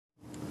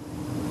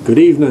Good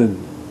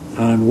evening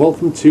and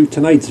welcome to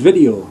tonight's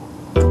video.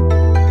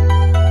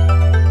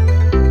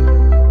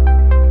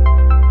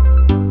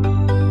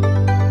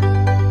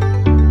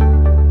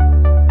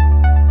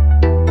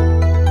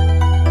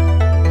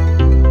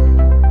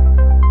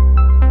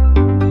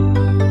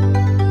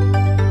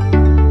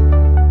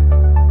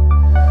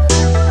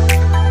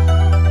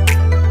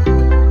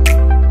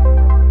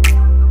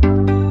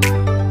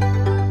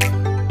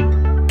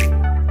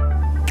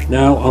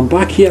 Now I'm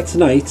back here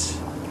tonight,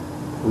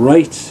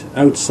 right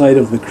outside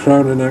of the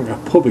Crown and Anchor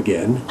pub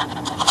again,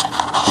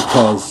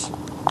 because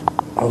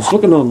I was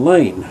looking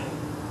online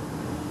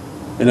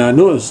and I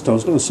noticed I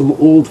was looking at some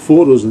old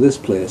photos of this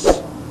place,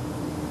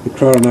 the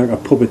Crown and Anchor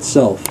pub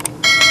itself,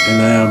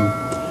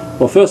 and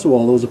well, first of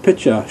all there was a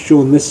picture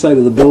showing this side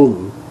of the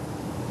building,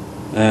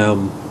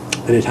 and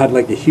it had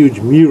like a huge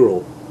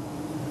mural,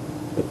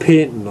 a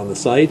painting on the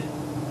side,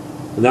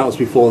 and that was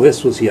before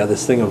this was here,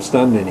 this thing I'm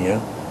standing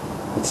here.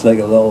 It's like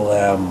a little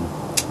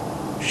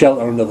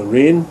shelter under the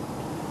rain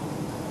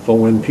for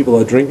when people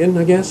are drinking,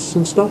 I guess,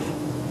 and stuff.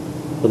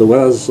 But the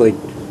weather's like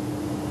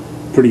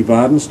pretty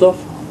bad and stuff.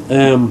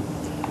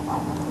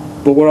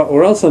 But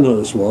what else I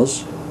noticed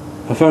was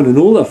I found an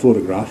older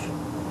photograph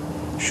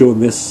showing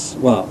this.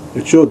 Well,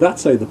 it showed that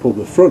side of the pub,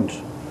 the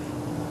front,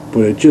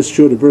 but it just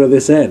showed a bit of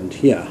this end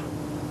here.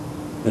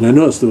 And I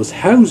noticed there was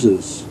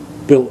houses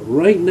built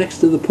right next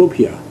to the pub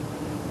here.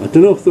 I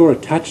don't know if they were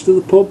attached to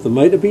the pub. There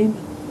might have been.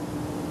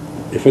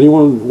 If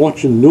anyone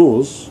watching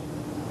knows,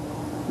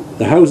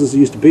 the houses that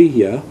used to be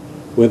here,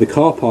 where the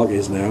car park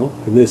is now,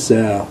 and this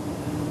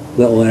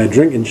little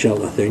drinking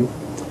shelter thing,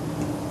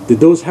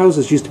 those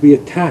houses used to be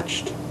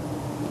attached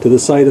to the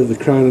side of the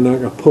Crown and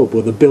Anchor pub,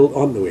 or they built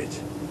onto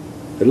it.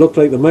 It looked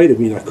like there might have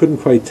been, I couldn't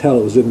quite tell,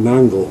 it was at an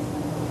angle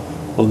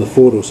on the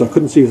photo, so I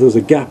couldn't see if there was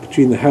a gap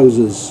between the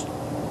houses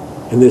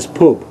and this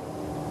pub.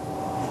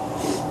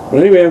 But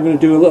anyway, I'm going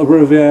to do a little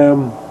bit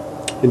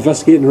of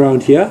investigating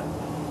around here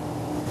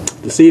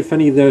to see if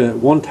any of the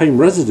one-time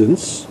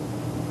residents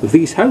of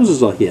these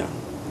houses are here,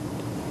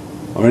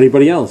 or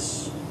anybody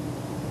else,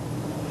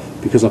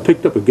 because I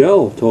picked up a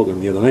girl talking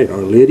the other night,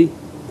 or a lady.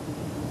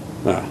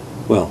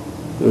 Well,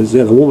 it was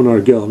either a woman or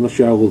a girl, I'm not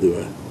sure how old they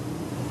were,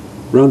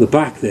 around the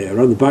back there,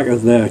 around the back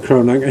of the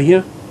Crown Anchor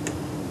here,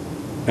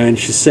 and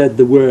she said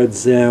the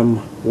words,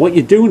 what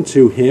you doing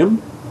to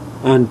him,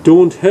 and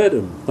don't hurt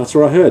him. That's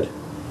what I heard,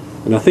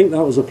 and I think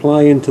that was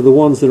applying to the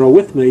ones that are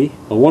with me,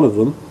 or one of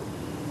them.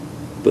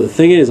 But the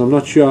thing is, I'm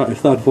not sure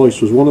if that voice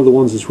was one of the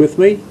ones that's with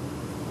me,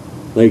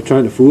 like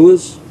trying to fool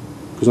us,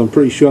 because I'm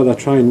pretty sure they're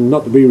trying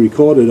not to be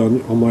recorded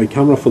on my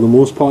camera for the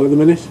most part of the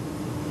minute,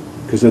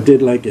 because I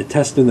did like a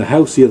test in the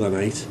house the other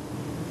night,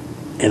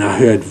 and I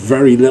heard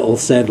very little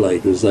said.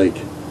 Like, it was like,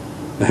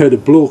 I heard a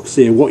bloke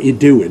say, what you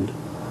doing?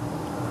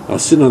 I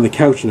was sitting on the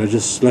couch and I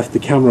just left the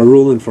camera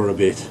rolling for a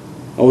bit.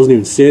 I wasn't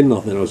even saying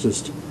nothing, I was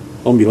just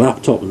on my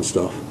laptop and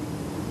stuff,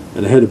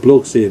 and I heard a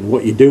bloke saying,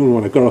 what you doing,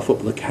 when I got up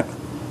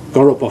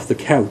off the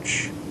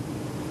couch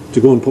to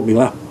go and put my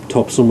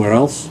laptop somewhere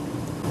else.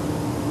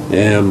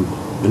 And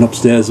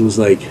upstairs it was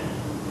like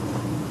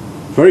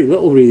very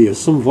little really. There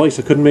was some voice,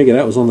 I couldn't make it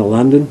out. It was on the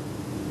landing,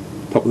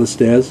 top of the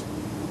stairs.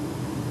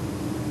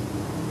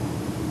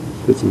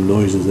 Heard some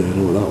noises there, I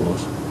don't know what that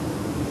was.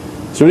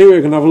 So anyway,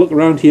 we're going to have a look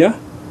around here,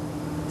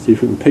 see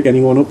if we can pick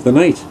anyone up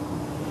tonight,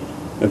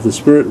 of the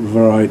spirit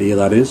variety,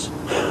 that is.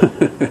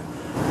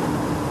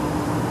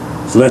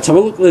 So let's have a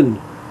look then.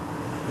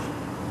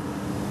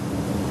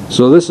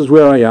 So this is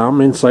where I am,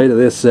 inside of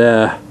this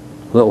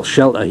little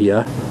shelter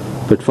here,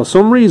 but for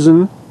some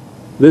reason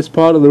this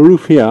part of the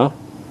roof here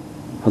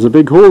has a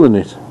big hole in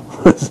it.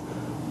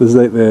 There's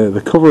like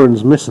the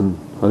covering's missing.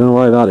 I don't know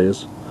why that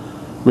is.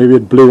 Maybe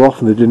it blew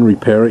off and they didn't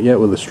repair it yet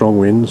with the strong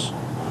winds.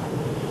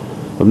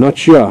 I'm not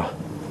sure.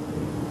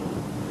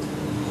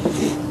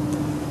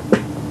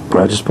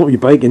 I just put my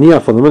bike in here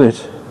for the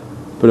minute,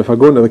 but if I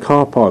go into the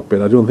car park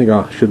bit, I don't think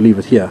I should leave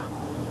it here.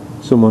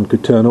 Someone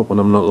could turn up when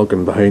I'm not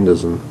looking behind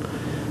us and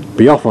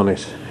be off on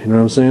it, you know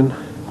what I'm saying?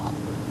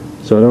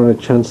 So I don't want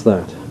to chance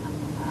that,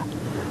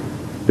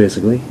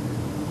 basically.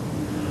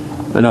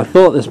 And I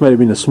thought this might have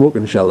been a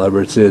smoking shelter, but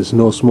it says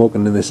no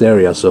smoking in this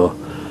area, so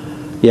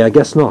yeah, I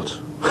guess not.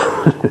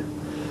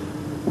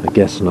 I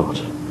guess not.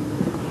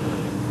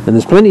 And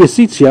there's plenty of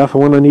seats here for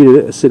when I needed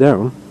it to sit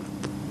down.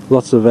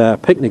 Lots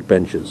of picnic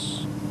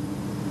benches.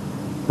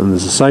 And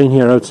there's a sign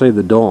here outside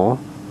the door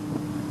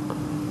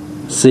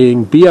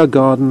saying beer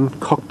garden,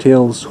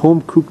 cocktails,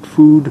 home cooked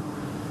food,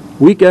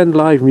 weekend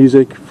live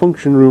music,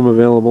 function room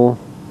available,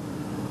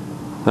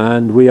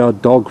 and we are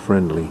dog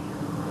friendly.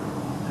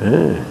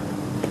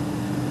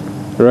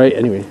 Right,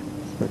 anyway,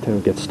 it's time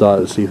to get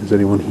started to see if there's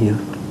anyone here.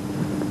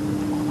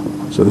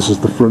 So this is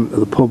the front of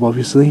the pub,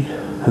 obviously,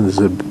 and there's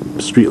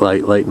a street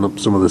light lighting up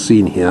some of the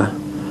scene here,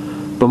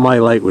 but my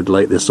light would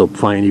light this up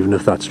fine even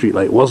if that street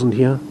light wasn't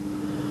here.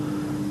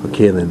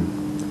 Okay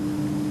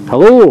then.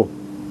 Hello?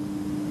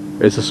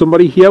 Is there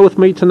somebody here with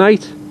me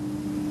tonight?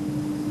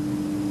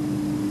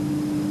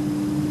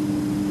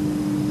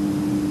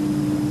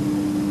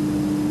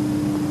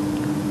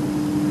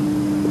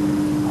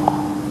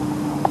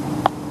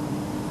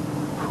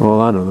 Well,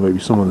 I don't know, there might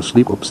be someone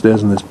asleep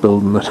upstairs in this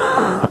building that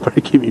I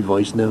better keep my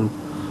voice down.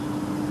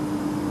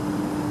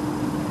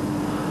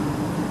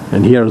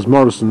 And here is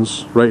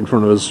Morrison's, right in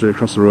front of us, straight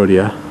across the road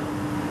here.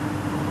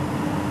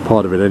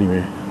 Part of it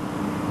anyway.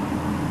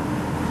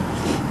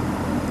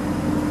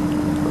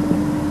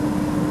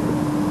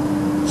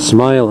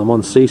 Smile, I'm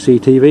on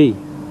CCTV.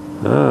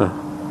 Ah.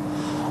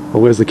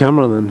 Well, where's the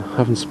camera then? I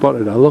haven't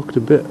spotted it. I looked a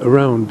bit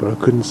around, but I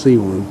couldn't see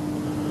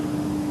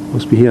one.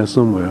 Must be here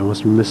somewhere. I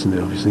must be missing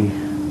it, obviously.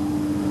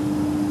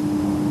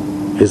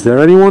 Is there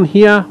anyone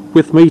here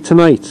with me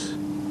tonight?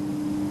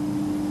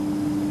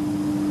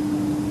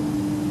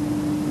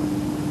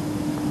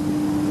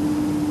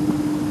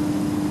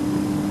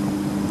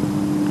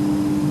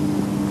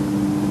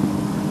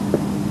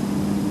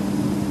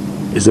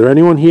 Is there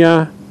anyone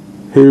here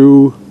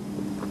who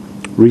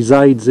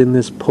resides in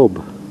this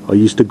pub or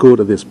used to go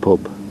to this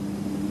pub?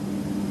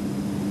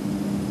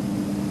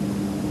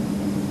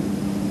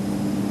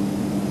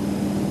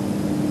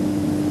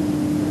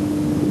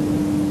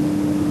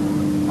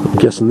 I'm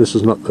guessing this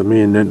is not the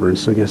main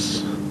entrance. I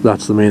guess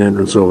that's the main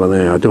entrance over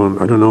there. I don't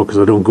know, because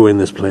I don't go in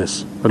this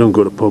place. I don't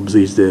go to pubs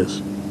these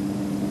days.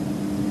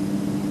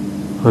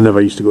 I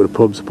never used to go to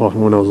pubs apart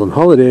from when I was on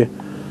holiday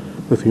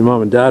with my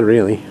mum and dad,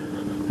 really,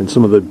 and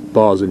some of the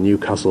bars in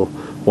Newcastle,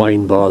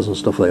 wine bars and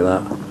stuff like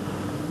that.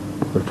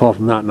 But apart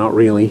from that, not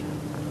really.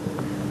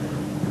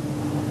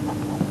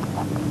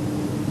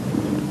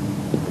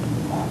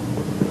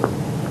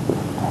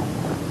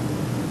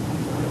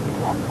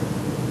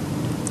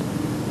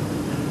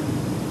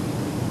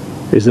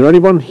 Is there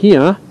anyone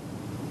here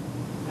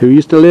who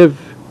used to live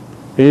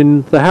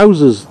in the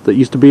houses that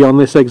used to be on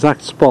this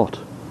exact spot?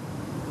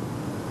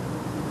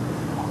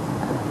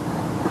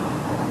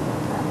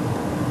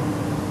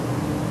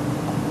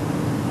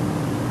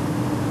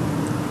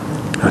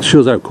 That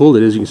shows how cold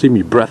it is. You can see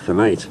my breath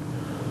tonight.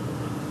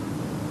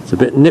 It's a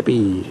bit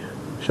nippy,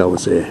 shall we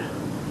say.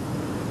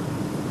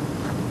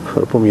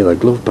 Gotta put my other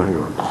glove bag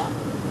on.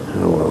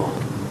 Oh well.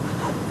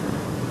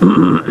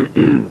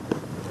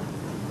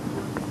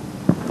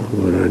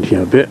 Go around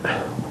here a bit.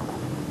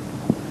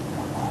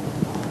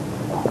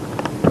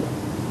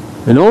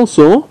 And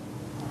also,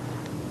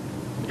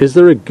 is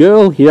there a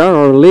girl here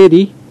or a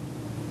lady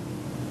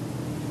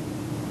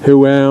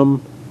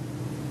who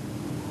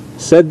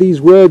said these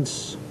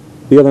words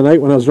the other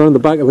night when I was around the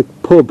back of the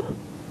pub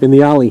in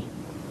the alley?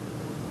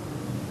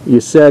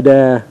 You said,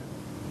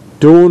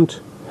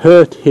 don't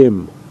hurt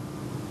him.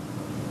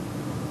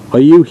 Are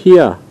you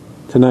here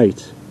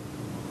tonight?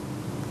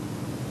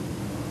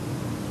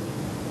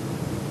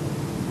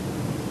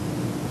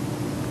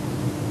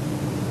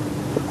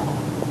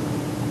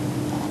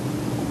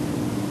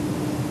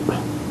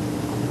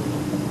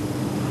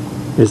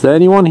 Is there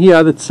anyone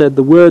here that said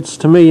the words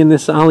to me in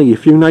this alley a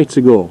few nights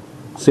ago,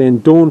 saying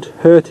don't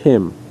hurt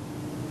him?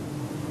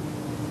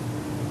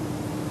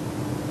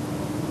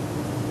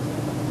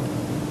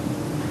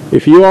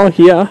 If you are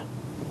here,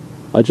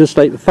 I'd just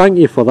like to thank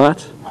you for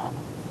that.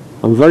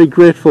 I'm very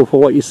grateful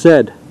for what you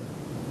said.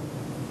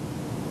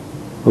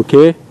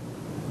 Okay?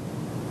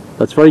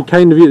 That's very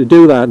kind of you to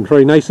do that, and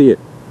very nice of you.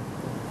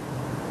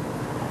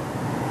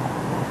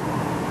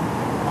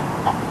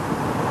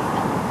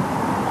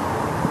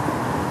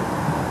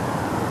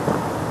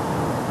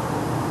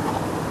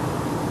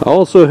 I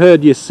also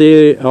heard you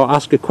say, or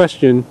ask a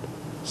question,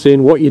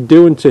 saying what you're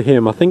doing to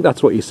him. I think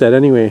that's what you said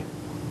anyway.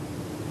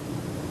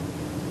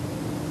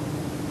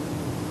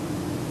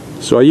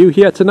 So are you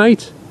here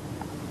tonight?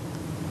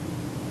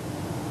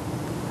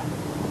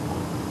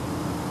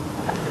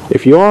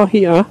 If you are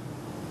here,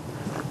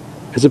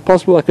 is it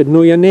possible I could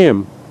know your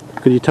name?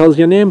 Could you tell us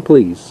your name,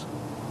 please?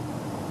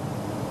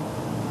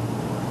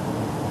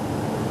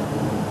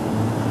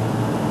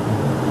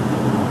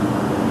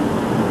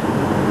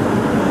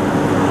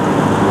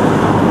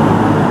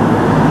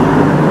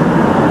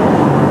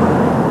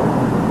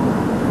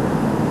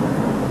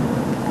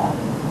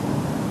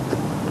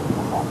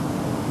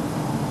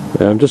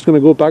 I'm just going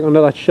to go back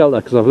under that shelter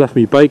because I've left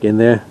my bike in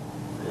there.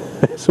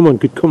 Someone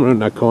could come around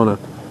that corner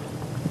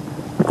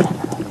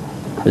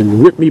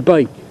and rip me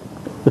bike,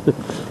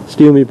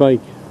 steal me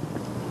bike.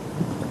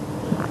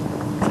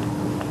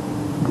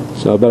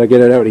 So I better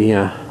get it out of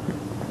here,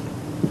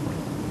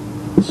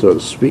 so to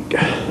speak.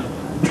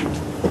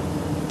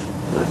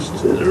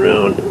 Let's turn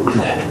around.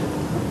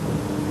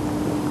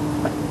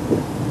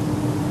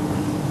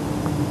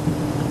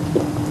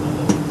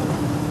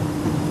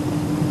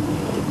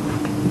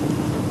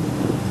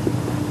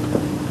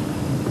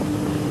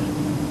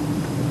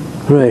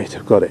 Right,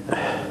 I've got it.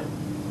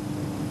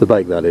 The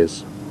bike, that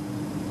is.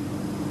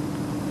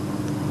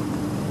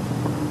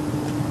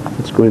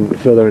 Let's go in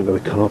further into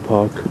the car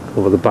park,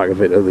 over the back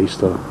of it at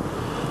least. Or,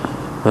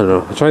 I don't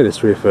know, I'll try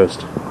this way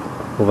first.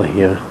 Over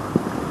here.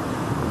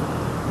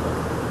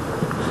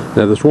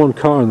 Now there's one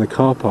car in the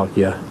car park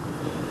here.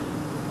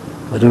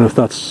 I don't know if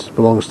that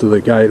belongs to the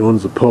guy who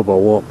owns the pub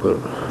or what, but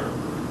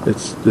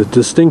it's a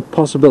distinct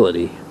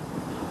possibility.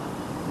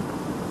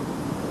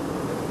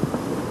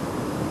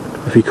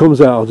 If he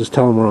comes out, I'll just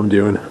tell him what I'm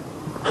doing.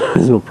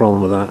 There's no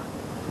problem with that.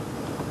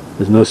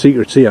 There's no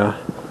secrets here.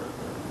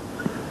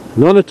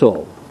 None at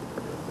all.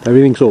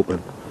 Everything's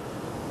open.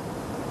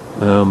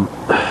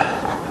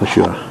 For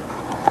sure.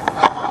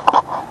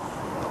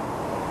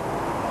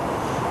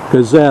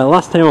 Because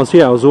last time I was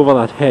here, I was over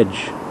that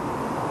hedge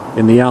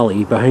in the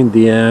alley behind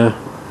the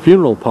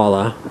funeral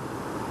parlour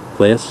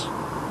place.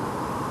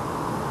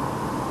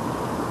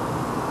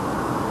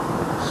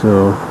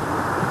 So,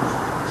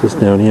 just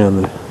down here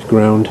on the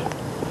ground.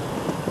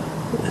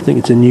 I think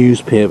it's a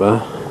newspaper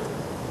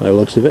by the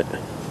looks of it.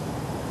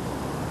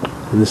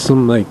 And there's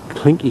some like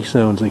clinky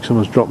sounds, like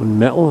someone's dropping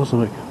metal or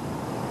something.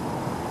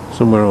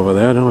 Somewhere over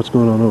there. I don't know what's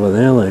going on over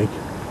there, like.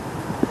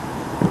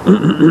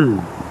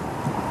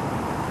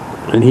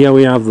 And here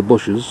we have the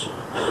bushes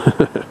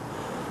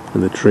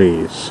and the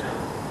trees.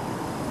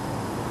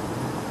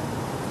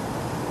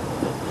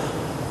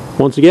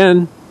 Once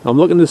again, I'm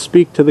looking to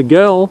speak to the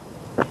girl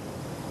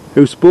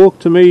who spoke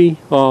to me,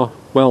 or,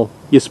 well,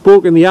 you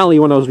spoke in the alley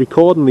when I was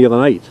recording the other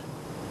night.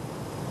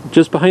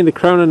 Just behind the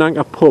Crown and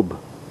Anchor pub.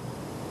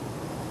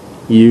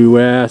 You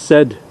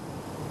said,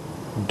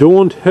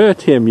 "Don't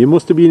hurt him." You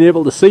must have been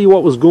able to see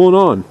what was going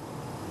on.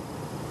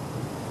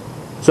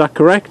 Is that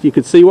correct? You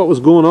could see what was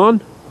going on?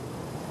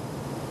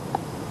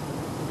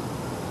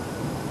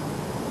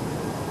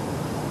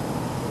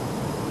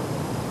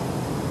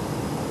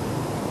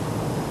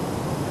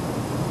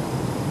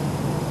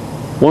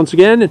 Once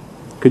again,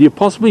 could you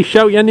possibly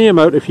shout your name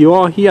out if you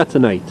are here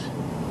tonight?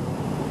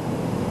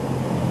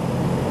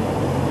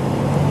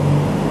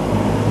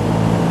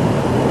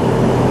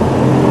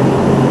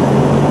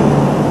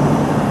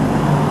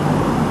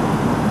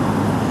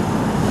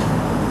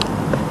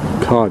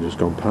 Car just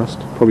gone past.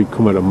 Probably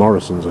come out of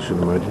Morrison's, I should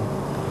imagine.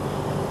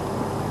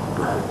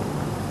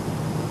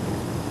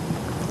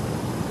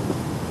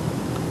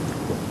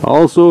 I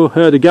also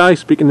heard a guy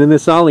speaking in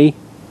this alley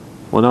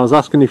when I was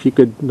asking if you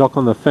could knock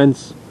on the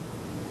fence.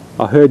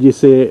 I heard you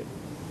say,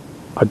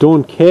 "I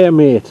don't care,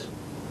 mate."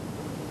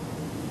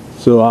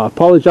 So I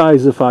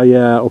apologise if I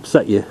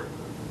upset you.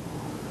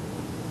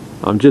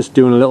 I'm just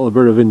doing a little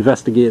bit of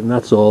investigating,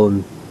 that's all,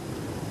 and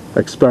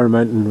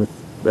experimenting with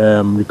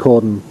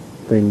recording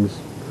things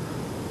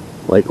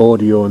like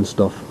audio and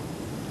stuff.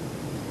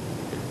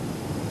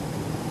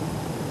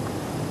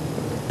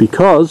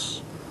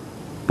 Because,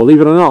 believe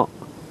it or not,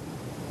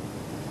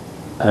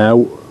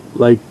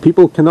 like,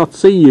 people cannot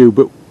see you,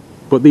 but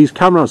these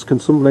cameras can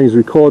sometimes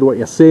record what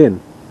you're saying.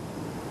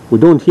 We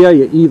don't hear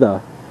you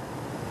either.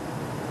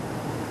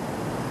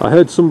 I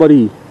heard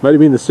somebody, might have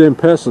been the same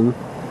person,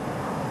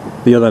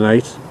 the other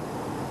night.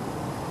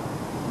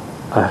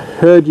 I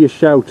heard you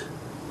shout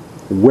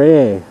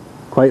 "where"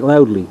 quite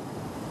loudly,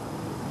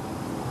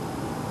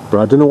 but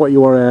I don't know what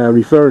you were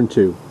referring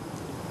to.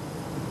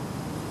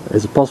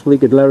 Is it possible you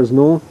could let us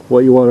know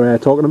what you were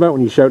talking about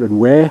when you shouted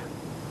 "where"?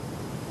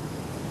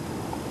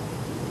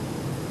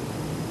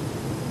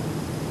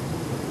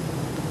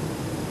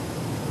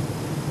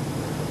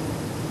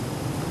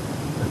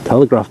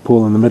 Telegraph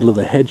pole in the middle of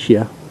the hedge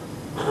here.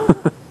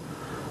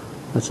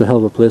 That's a hell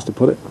of a place to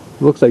put it.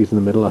 It looks like it's in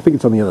the middle. I think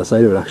it's on the other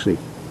side of it, actually.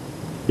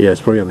 Yeah, it's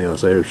probably on the other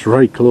side. It's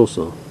right close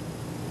though.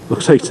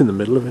 Looks like it's in the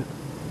middle of it.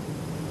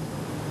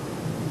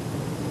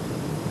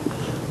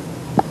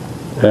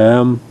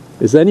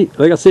 Is there any,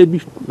 like I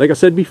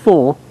said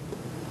before,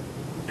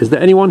 is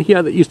there anyone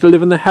here that used to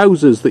live in the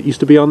houses that used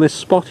to be on this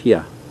spot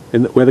here,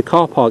 where the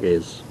car park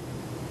is?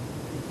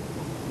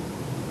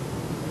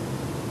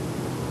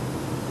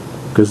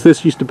 Because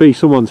this used to be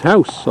someone's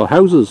house, or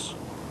houses.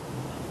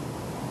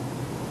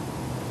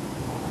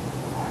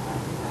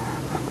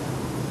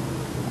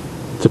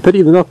 It's a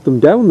pity they knocked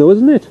them down though,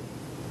 isn't it?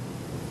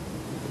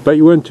 Bet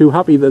you weren't too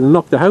happy that they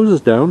knocked the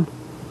houses down.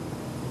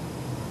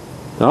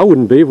 I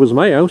wouldn't be if it was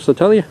my house, I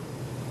tell you.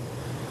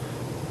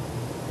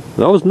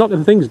 I was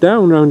knocking things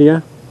down around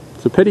here.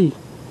 It's a pity.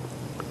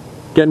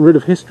 Getting rid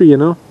of history, you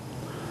know.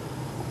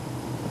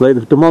 Like,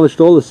 they've demolished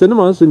all the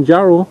cinemas in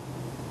Jarrow,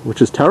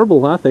 which is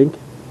terrible, I think.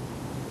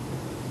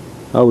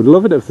 I would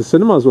love it if the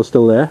cinemas were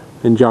still there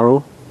in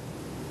Jarrow.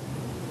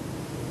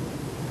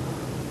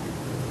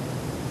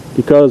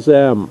 Because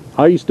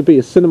I used to be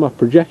a cinema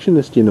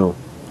projectionist, you know.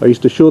 I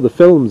used to show the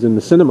films in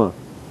the cinema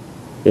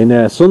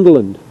in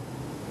Sunderland,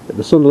 at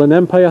the Sunderland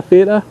Empire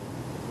Theatre.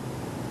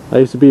 I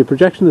used to be a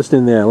projectionist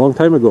in there a long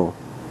time ago.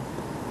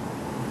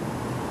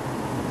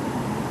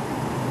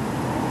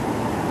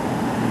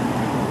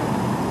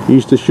 I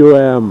used to show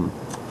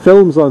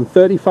films on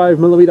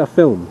 35mm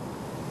film,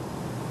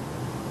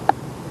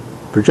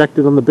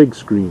 projected on the big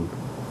screen.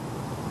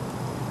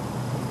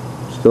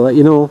 Just to let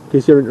you know, in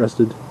case you're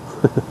interested.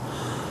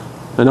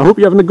 And I hope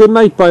you're having a good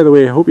night, by the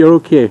way. I hope you're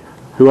okay,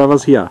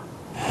 whoever's here.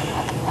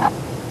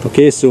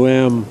 Okay, so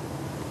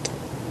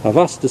I've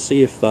asked to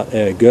see if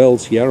that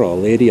girl's here, or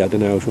lady, I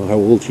don't know how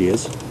old she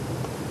is.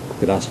 I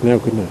could ask now,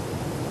 couldn't I?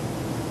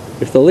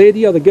 If the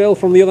lady or the girl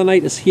from the other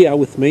night is here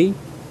with me,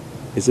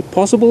 is it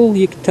possible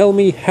you could tell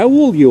me how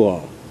old you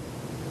are?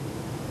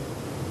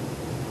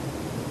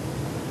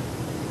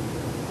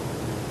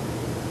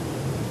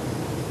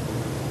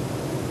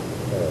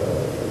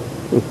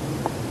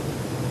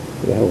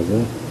 What the hell was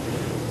that?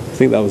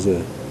 think that was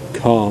a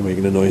car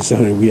making a noise,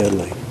 sounding weird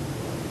like.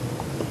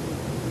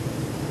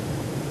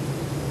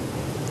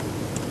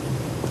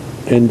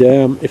 And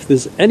if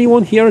there's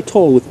anyone here at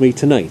all with me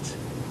tonight,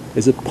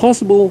 is it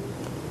possible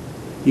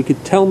you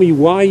could tell me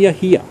why you're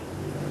here?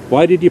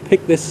 Why did you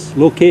pick this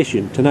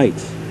location tonight?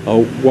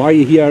 Or why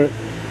you're here?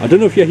 I don't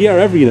know if you're here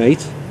every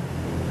night,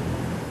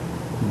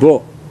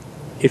 but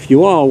if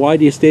you are, why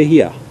do you stay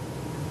here?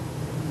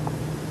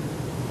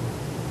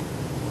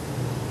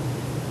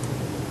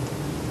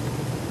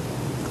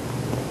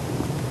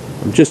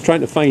 I'm just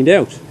trying to find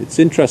out. It's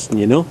interesting,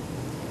 you know.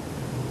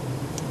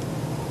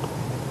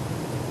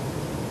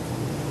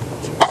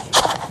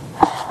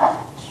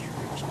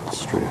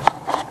 Straight.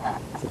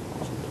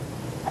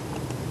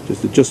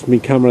 Just adjust my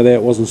camera there,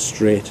 it wasn't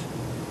straight.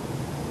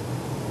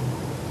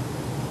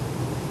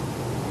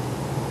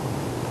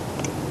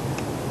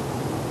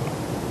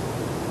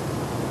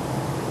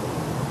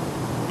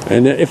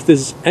 And if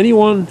there's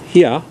anyone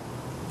here,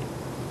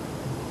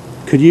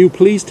 could you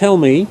please tell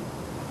me,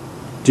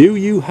 do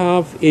you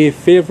have a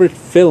favourite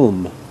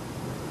film?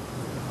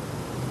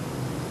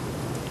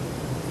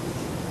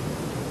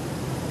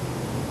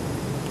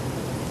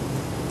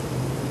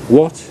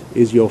 What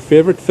is your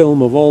favourite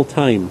film of all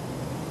time?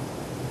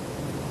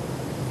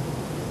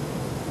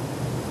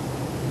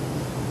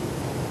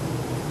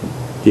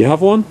 Do you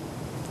have one?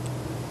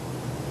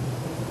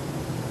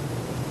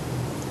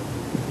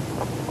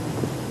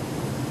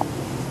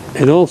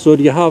 And also,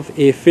 do you have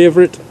a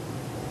favourite,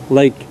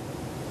 like,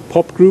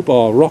 pop group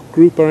or rock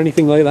group or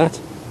anything like that?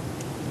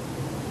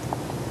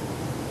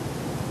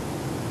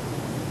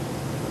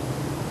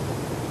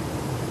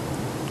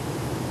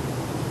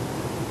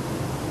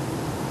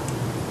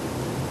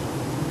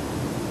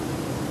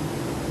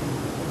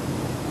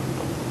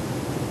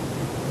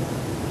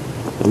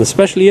 I'm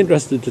especially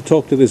interested to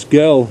talk to this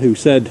girl who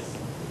said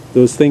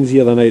those things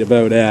the other night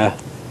about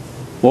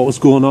what was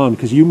going on,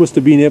 because you must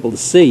have been able to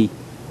see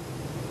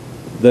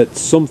that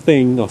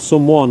something or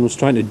someone was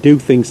trying to do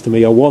things to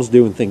me, or was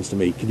doing things to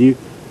me. Could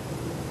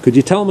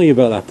you tell me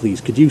about that,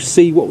 please? Could you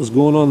see what was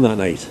going on that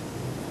night?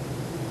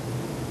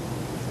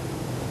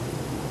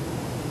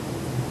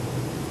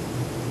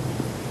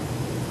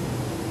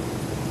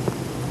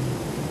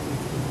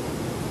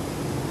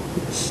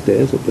 The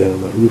stairs up there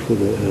on that roof of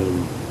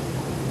the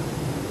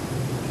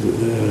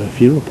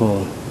funeral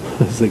parlour.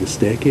 There's like a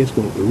staircase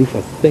going up the roof,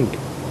 I think.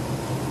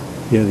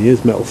 Yeah, there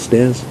is metal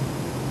stairs.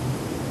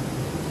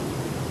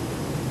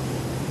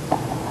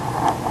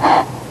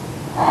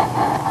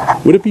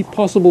 Would it be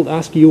possible to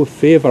ask you a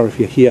favour if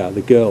you're here,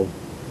 the girl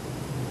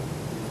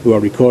who I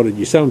recorded?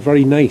 You sound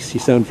very nice, you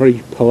sound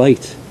very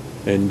polite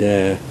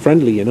and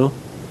friendly, you know.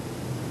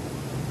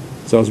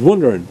 So I was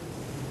wondering,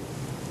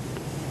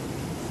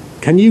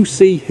 can you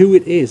see who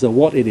it is or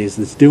what it is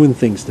that's doing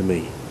things to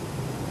me?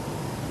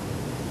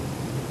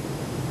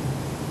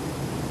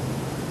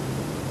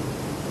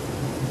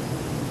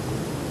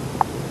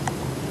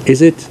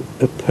 Is it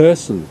a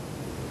person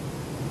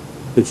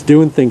that's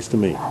doing things to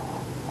me?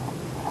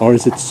 Or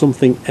is it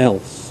something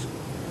else?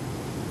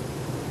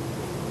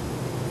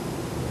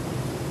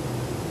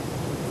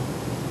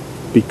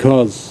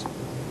 Because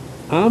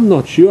I'm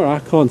not sure, I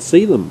can't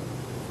see them.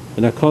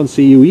 And I can't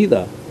see you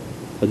either.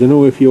 I don't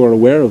know if you are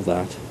aware of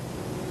that.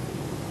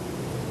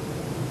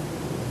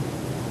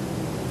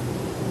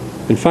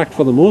 In fact,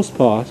 for the most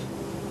part,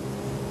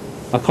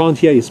 I can't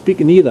hear you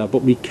speaking either,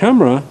 but my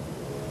camera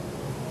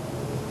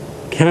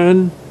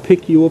can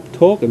pick you up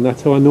talking.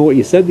 That's how I know what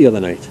you said the other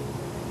night.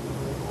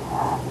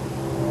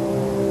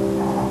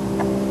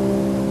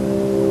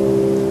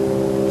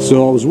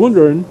 So I was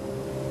wondering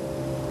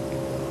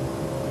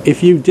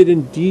if you did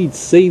indeed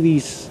see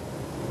these,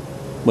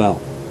 well,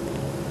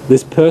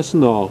 this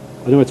person, or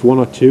I know it's one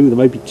or two, there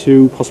might be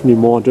two, possibly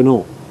more, I don't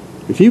know.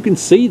 If you can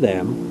see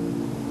them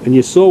and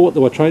you saw what they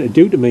were trying to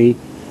do to me,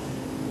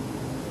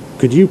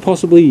 could you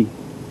possibly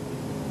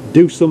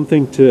do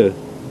something to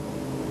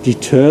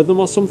deter them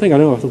or something? I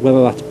don't know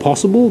whether that's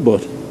possible,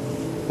 but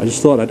I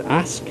just thought I'd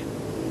ask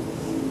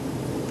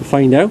to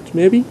find out,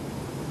 maybe.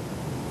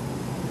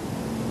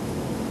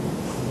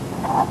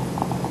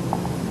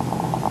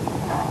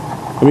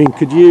 I mean,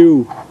 could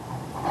you,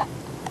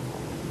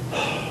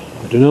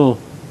 I don't know,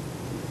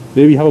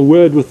 maybe have a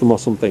word with them or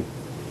something,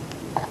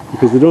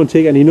 because they don't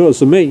take any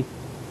notice of me,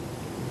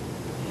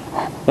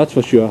 that's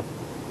for sure.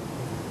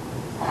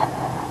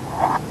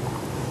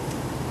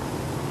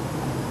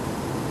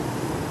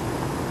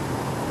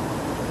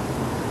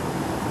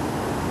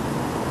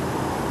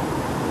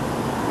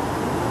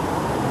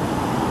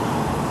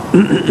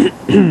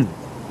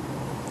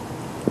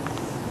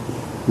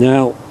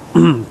 Now,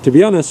 to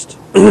be honest,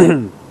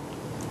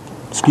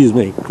 excuse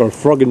me, got a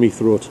frog in my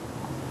throat.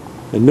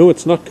 And no,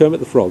 it's not Kermit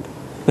the Frog.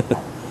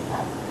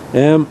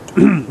 At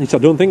least I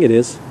don't think it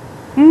is.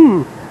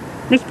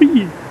 Must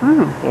be. I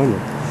don't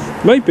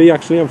know. Might be,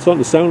 actually. I'm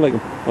starting to sound like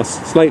him. Or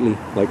slightly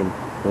like him.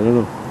 I don't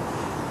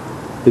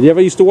know. Did you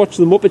ever used to watch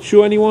The Muppet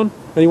Show, anyone?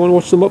 Anyone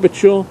watch The Muppet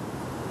Show?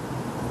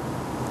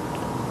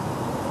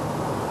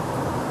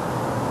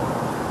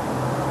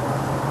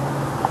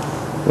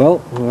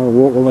 Well, I'll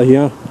walk over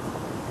here.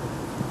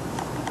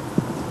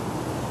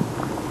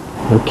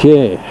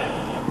 Okay.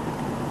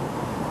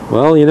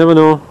 Well, you never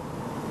know.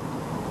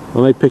 I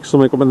might pick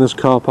something up in this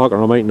car park,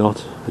 or I might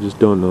not. I just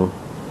don't know.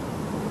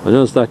 I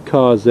noticed that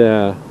car's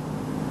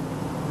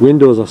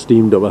windows are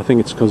steamed up. I think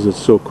it's because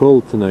it's so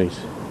cold tonight.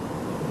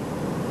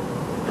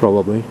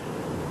 Probably.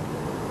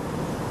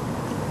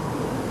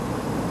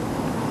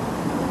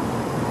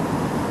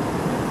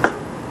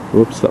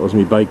 Whoops, that was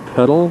my bike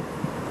pedal.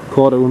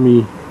 Caught it with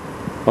me,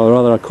 or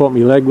rather I caught my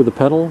leg with the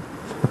pedal.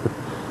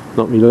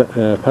 Not me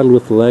pedal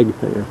with the leg.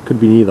 It could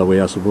be either way,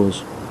 I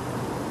suppose.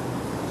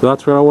 So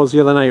that's where I was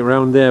the other night,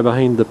 round there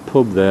behind the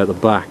pub there at the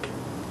back.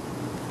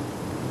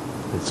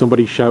 And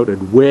somebody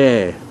shouted,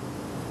 "Where?"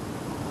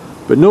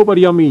 But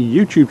nobody on my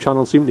YouTube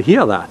channel seemed to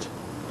hear that.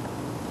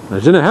 I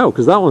don't know how,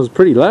 because that one's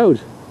pretty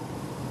loud.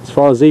 As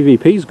far as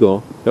EVPs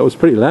go, that was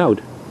pretty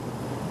loud.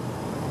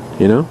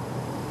 You know?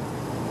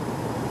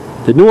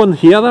 Did no one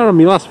hear that on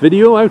my last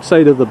video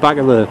outside of the back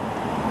of the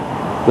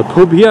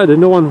pub here? Did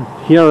no one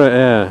hear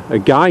a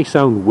guy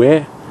sound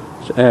 "where"?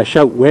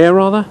 Shout "where"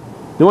 rather?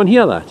 No one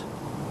hear that?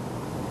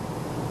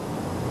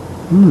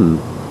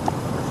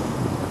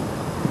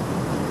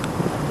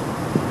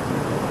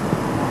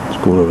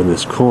 Just going over in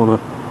this corner.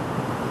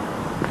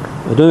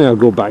 I don't think I'll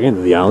go back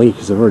into the alley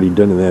because I've already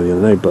done it there the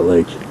other night, but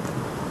like,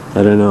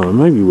 I don't know, it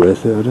might be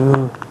worth it, I don't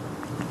know.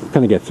 I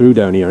can't get through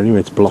down here anyway,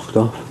 it's blocked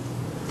off.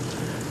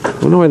 I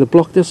don't know why they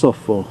blocked this off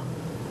for.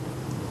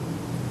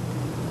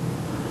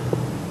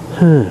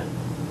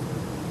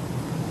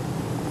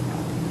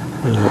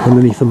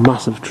 Underneath a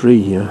massive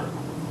tree here.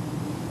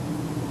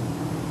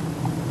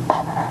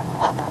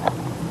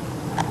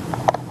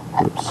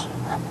 Oops.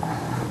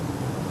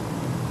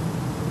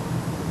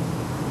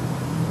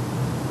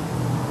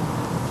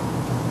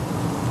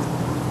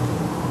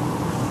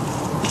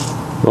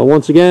 Well,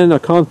 once again, I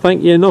can't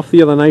thank you enough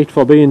the other night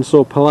for being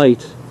so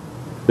polite.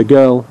 The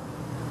girl,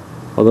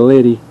 or the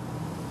lady.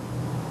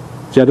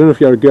 See, I don't know if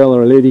you're a girl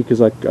or a lady,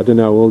 because I don't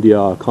know how old you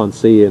are, I can't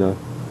see, you know,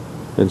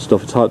 and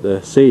stuff, it's hard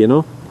to see, you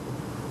know.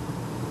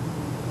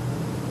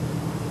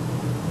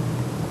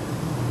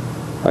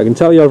 I can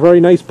tell you're a very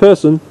nice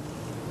person.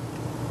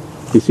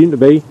 You seem to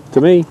be,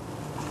 to me.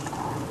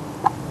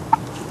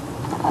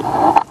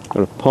 Got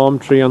a palm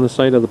tree on the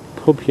side of the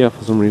pub here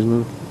for some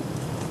reason.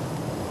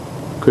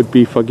 Could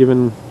be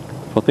forgiven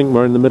for thinking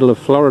we're in the middle of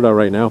Florida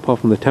right now, apart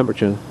from the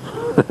temperature.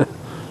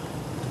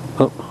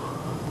 Oh,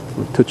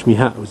 touched me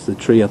hat, it was the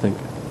tree I think.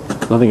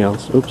 Nothing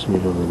else. Oops, I'm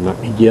going to knock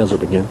my gears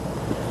up again.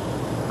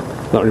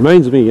 That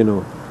reminds me, you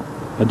know,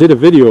 I did a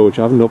video which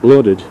I haven't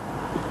uploaded,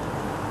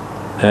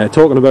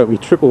 talking about my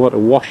trip over to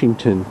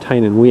Washington,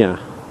 Tyne and Weir,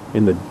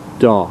 in the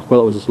dark.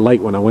 Well, it was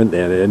light when I went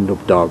there, it ended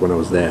up dark when I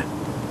was there,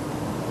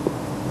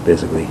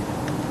 basically.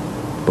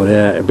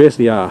 But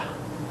basically I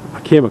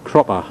came a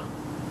cropper.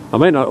 I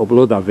might not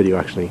upload that video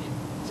actually,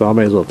 so I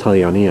may as well tell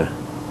you on here.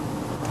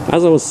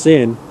 As I was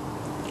saying,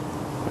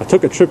 I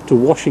took a trip to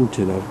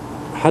Washington. I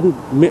hadn't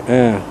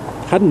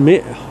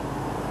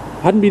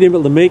been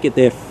able to make it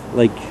there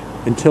like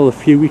until a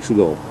few weeks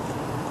ago,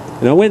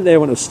 and I went there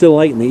when it was still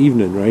light in the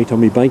evening, right,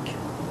 on my bike,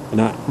 and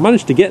I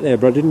managed to get there,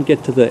 but I didn't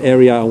get to the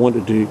area I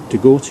wanted to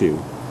go to.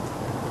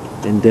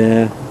 And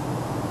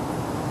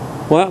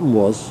what happened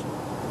was,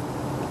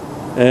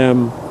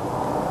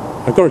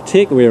 I got a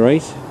takeaway,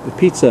 right, the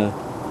pizza.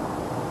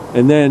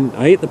 And then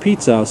I ate the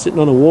pizza, I was sitting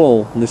on a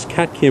wall, and this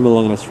cat came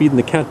along, and I was feeding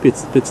the cat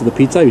bits of the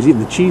pizza. He was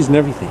eating the cheese and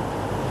everything.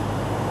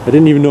 I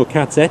didn't even know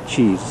cats ate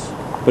cheese,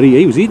 but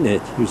he was eating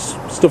it. He was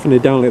stuffing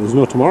it down like there's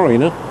no tomorrow, you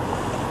know.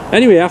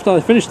 Anyway, after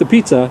I finished the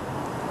pizza,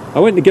 I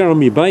went to get on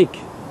my bike,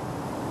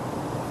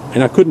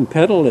 and I couldn't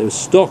pedal, it was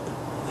stuck.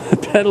 The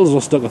pedals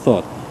were stuck. I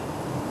thought,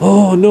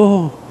 oh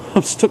no,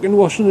 I'm stuck in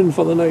Washington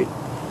for the night.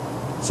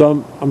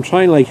 So I'm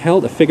trying like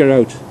hell to figure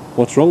out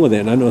what's wrong with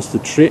it, and I noticed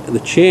the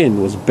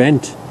chain was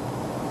bent,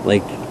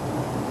 like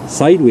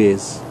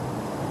sideways,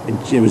 and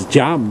it was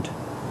jammed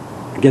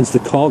against the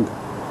cog.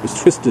 It was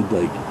twisted,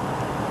 like.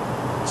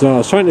 So I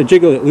was trying to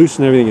jiggle it loose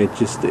and everything,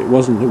 it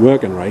wasn't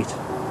working right.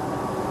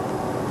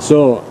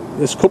 So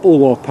this couple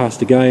walked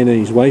past, a guy and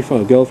his wife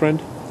or a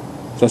girlfriend.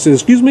 So I said,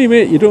 "Excuse me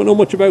mate, you don't know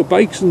much about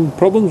bikes and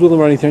problems with them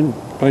or anything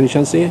by any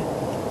chance, do you?"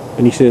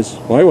 And he says,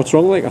 "Why, what's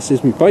wrong?" Like, I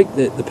says, "My bike,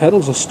 the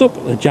pedals are stuck,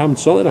 they're jammed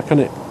solid, I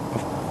can't,"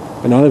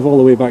 and I live all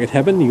the way back at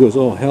Hebburn. He goes,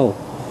 "Oh hell."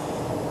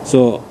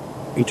 So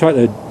he tried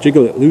to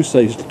jiggle it loose,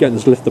 so he's getting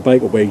us to lift the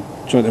bike up by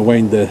trying to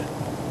wind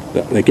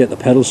get the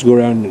pedals to go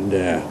around and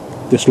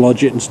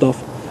dislodge it and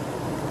stuff.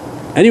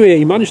 Anyway,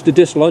 he managed to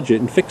dislodge it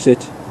and fix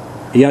it.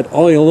 He had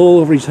oil all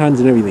over his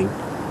hands and everything.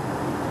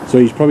 So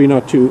he's probably he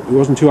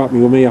wasn't too happy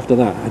with me after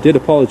that. I did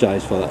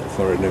apologise for it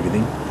and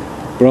everything.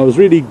 But I was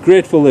really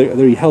grateful that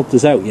he helped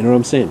us out, you know what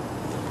I'm saying?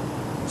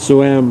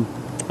 So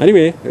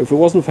anyway, if it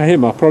wasn't for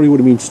him, I probably would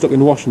have been stuck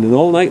in Washington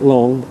all night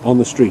long on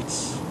the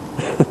streets.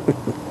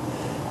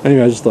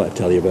 Anyway, I just thought I'd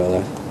tell you about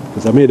that,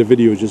 because I made a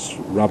video just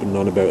rabbiting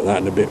on about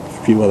that and a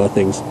few other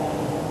things,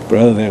 but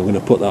I don't think I'm going to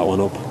put that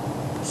one up.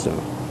 So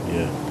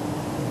yeah,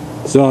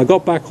 so I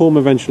got back home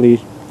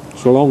eventually.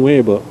 It's a long way,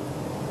 but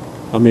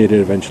I made it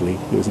eventually.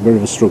 It was a bit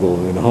of a struggle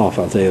and a half,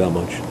 I'll tell you that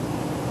much.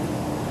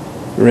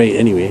 Right,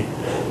 anyway.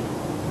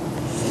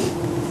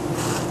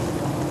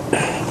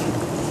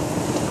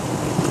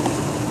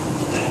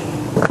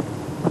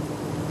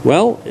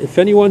 Well, if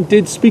anyone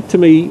did speak to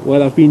me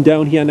while I've been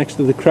down here next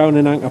to the Crown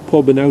and Anchor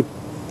pub and out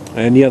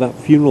near that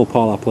funeral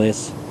parlour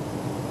place,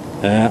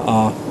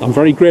 I'm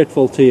very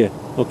grateful to you.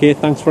 Okay,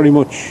 thanks very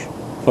much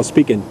for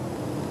speaking.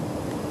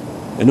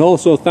 And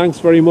also thanks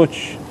very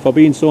much for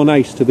being so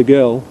nice to the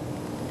girl.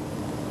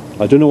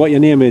 I don't know what your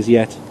name is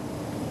yet,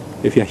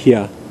 if you're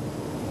here.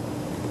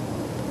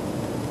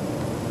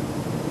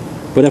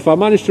 But if I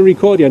manage to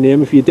record your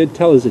name, if you did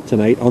tell us it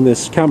tonight on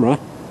this camera,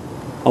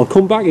 I'll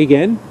come back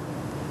again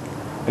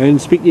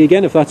and speak to you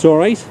again if that's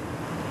alright.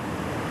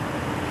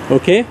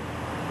 Okay?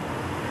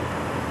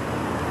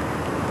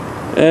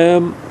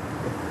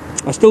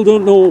 I still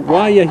don't know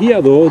why you're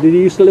here though. Did you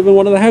used to live in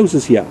one of the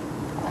houses here?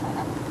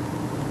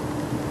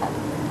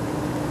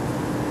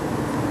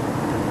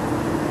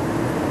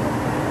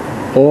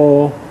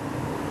 Or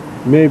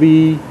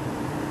maybe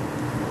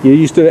you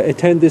used to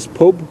attend this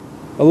pub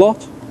a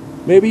lot,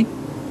 maybe?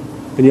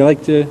 And you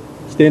like to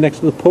stay next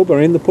to the pub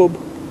or in the pub?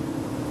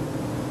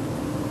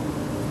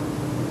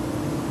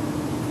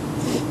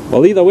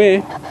 Well, either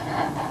way,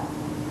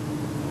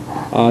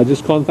 I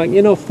just can't thank you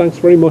enough. Thanks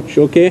very much,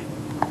 okay?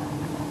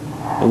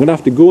 I'm going to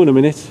have to go in a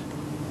minute.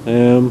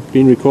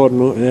 Been recording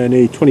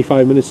nearly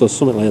 25 minutes or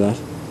something like that.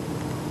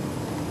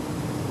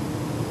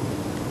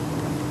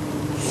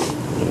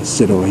 I'll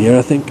sit over here,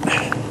 I think.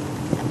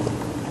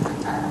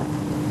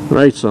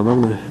 Right, so I'm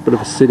having a bit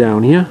of a sit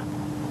down here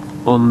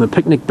on the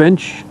picnic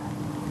bench.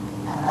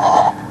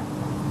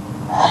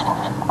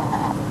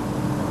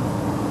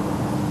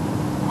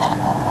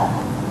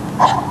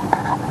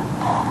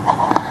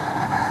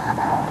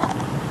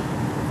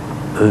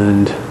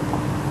 And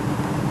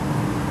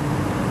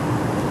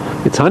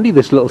it's handy,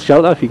 this little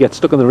shelter, if you get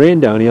stuck in the rain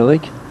down here,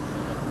 like,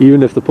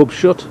 even if the pub's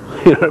shut.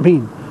 You know what I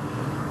mean?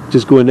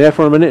 Just go in there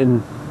for a minute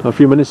and a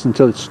few minutes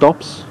until it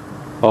stops,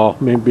 or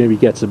maybe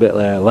gets a bit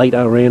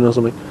lighter rain or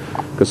something,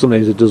 because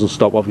sometimes it doesn't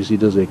stop, obviously,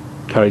 does it?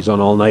 Carries on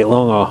all night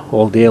long or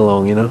all day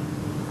long, you know,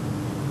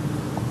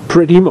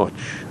 pretty much.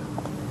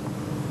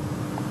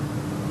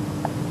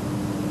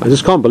 I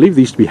just can't believe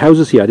there used to be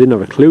houses here. I didn't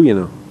have a clue, you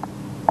know.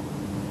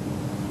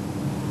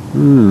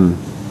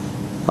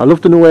 I'd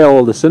love to know where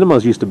all the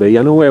cinemas used to be.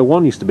 I know where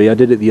one used to be. I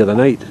did it the other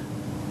night.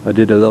 I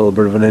did a little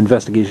bit of an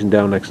investigation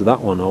down next to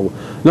that one, or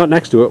not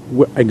next to it,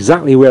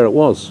 exactly where it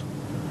was.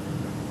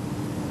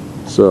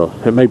 So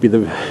it might be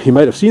you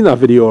might have seen that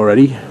video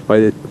already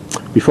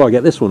before I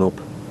get this one up.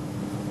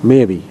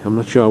 Maybe. I'm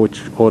not sure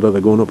which order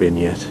they're going up in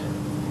yet.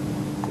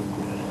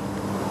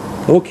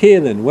 Okay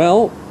then,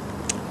 well,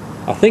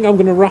 I think I'm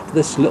going to wrap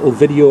this little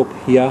video up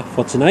here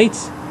for tonight.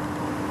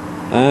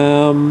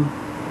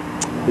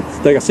 It's,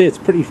 like I say, it's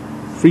pretty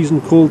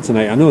freezing cold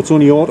tonight. I know it's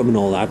only autumn and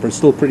all that, but it's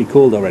still pretty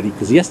cold already,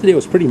 because yesterday it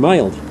was pretty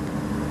mild.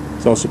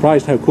 So I was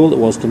surprised how cold it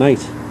was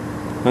tonight,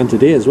 and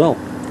today as well.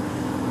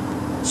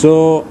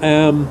 So,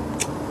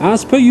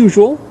 as per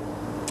usual,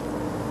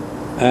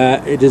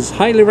 it is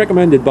highly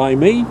recommended by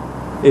me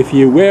if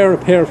you wear a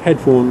pair of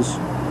headphones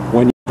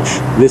when you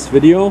watch this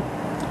video.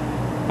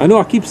 I know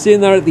I keep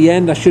saying that at the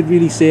end. I should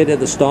really say it at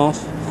the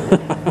start.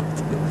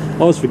 I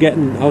was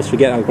forgetting I've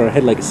got a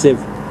head like a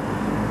sieve.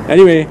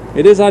 Anyway,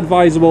 it is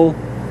advisable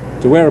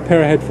to wear a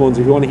pair of headphones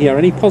if you want to hear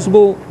any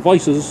possible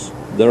voices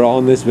that are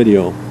on this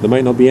video. There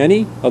might not be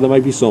any, or there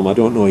might be some. I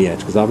don't know yet,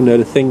 because I haven't heard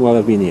a thing while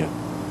I've been here.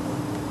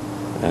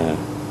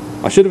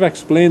 I should have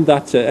explained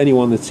that to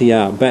anyone that's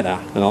here better,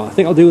 and I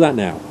think I'll do that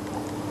now.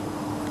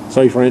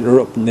 Sorry for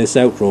interrupting this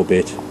outro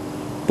bit,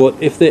 but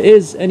if there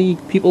is any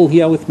people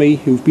here with me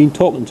who've been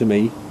talking to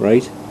me,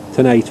 right,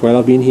 tonight while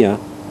I've been here,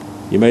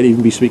 you might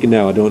even be speaking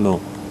now, I don't know.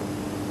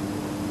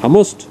 I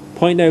must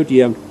point out to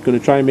you, I'm going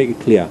to try and make it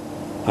clear,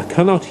 I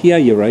cannot hear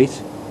you,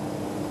 right,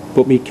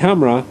 but my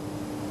camera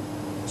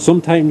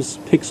sometimes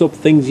picks up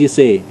things you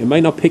say. It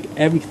might not pick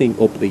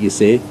everything up that you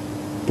say,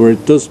 but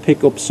it does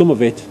pick up some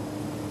of it,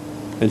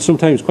 and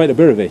sometimes quite a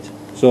bit of it.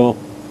 So,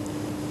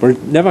 but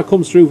it never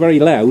comes through very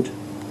loud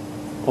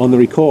on the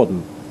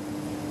recording.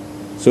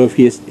 So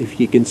if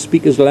you can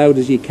speak as loud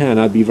as you can,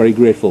 I'd be very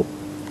grateful.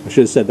 I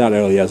should have said that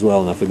earlier as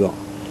well, and I forgot.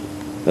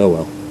 Oh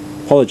well.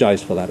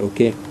 Apologise for that,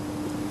 okay?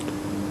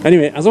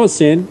 Anyway, as I was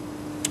saying,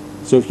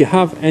 so if you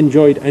have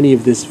enjoyed any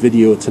of this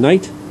video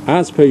tonight,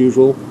 as per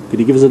usual, could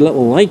you give us a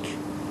little like?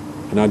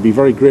 And I'd be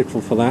very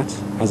grateful for that,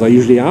 as I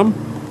usually am.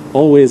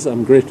 Always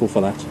I'm grateful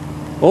for that.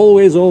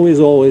 Always, always,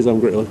 always I'm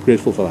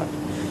grateful for that.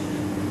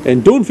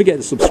 And don't forget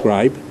to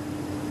subscribe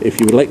if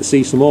you would like to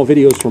see some more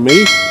videos from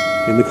me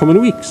in the coming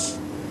weeks.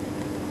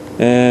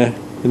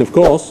 And of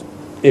course,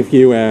 if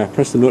you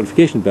press the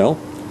notification bell,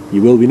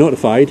 you will be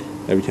notified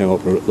every time I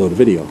upload a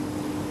video.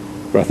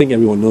 But I think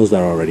everyone knows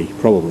that already,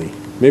 probably.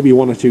 Maybe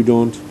one or two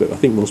don't, but I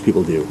think most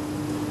people do.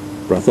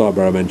 But I thought I'd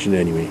better mention it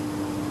anyway.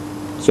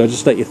 So I'd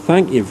just like to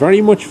thank you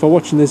very much for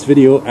watching this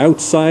video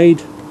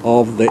outside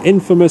of the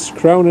infamous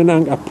Crown and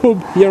Anchor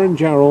pub here in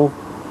Jarrow,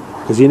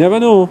 because you never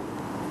know,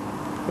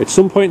 at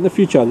some point in the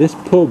future, this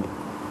pub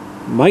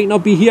might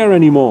not be here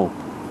anymore.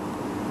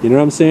 You know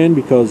what I'm saying?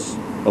 Because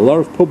a lot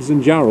of pubs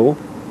in Jarrow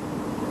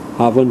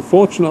have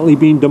unfortunately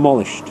been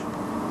demolished.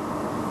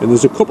 And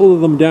there's a couple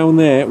of them down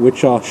there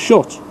which are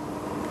shut.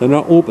 They're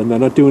not open, they're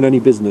not doing any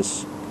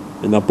business.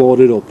 And they're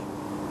boarded up.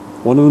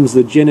 One of them's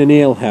the Gin and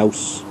Ale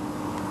House,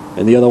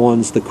 and the other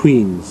one's the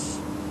Queen's.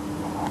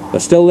 They're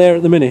still there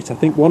at the minute. I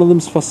think one of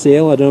them's for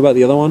sale, I don't know about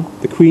the other one.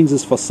 The Queen's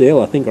is for sale,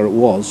 I think, or it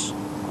was.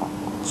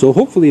 So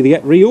hopefully they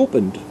get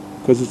reopened,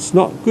 because it's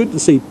not good to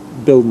see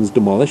buildings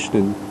demolished.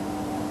 And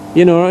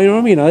you know what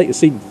I mean? I like to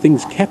see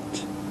things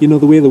kept, you know,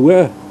 the way they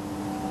were.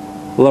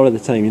 A lot of the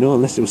time, you know,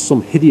 unless it was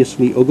some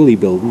hideously ugly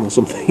building or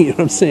something, you know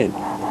what I'm saying?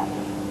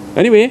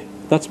 Anyway,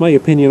 that's my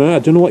opinion. I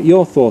don't know what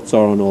your thoughts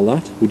are on all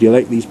that. Would you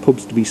like these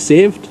pubs to be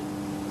saved?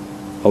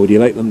 Or would you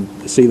like them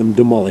to see them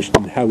demolished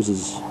and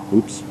houses,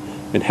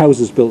 and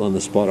houses built on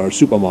the spot, or a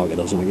supermarket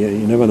or something?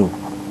 You never know.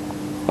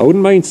 I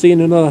wouldn't mind seeing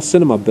another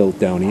cinema built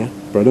down here,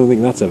 but I don't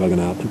think that's ever going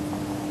to happen.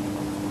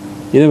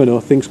 You never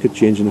know, things could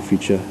change in the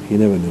future, you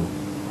never know.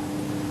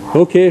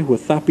 Okay,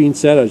 with that being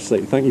said, I'd just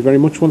like to thank you very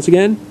much once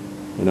again,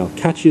 and I'll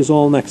catch you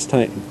all next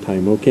time,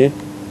 okay?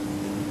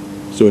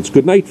 So it's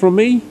good night from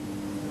me,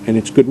 and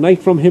it's good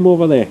night from him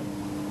over there.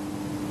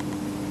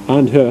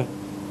 And her,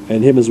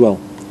 and him as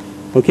well.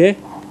 Okay?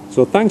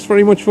 So thanks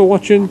very much for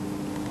watching,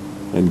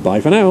 and bye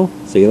for now.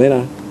 See you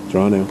later.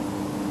 Draw now.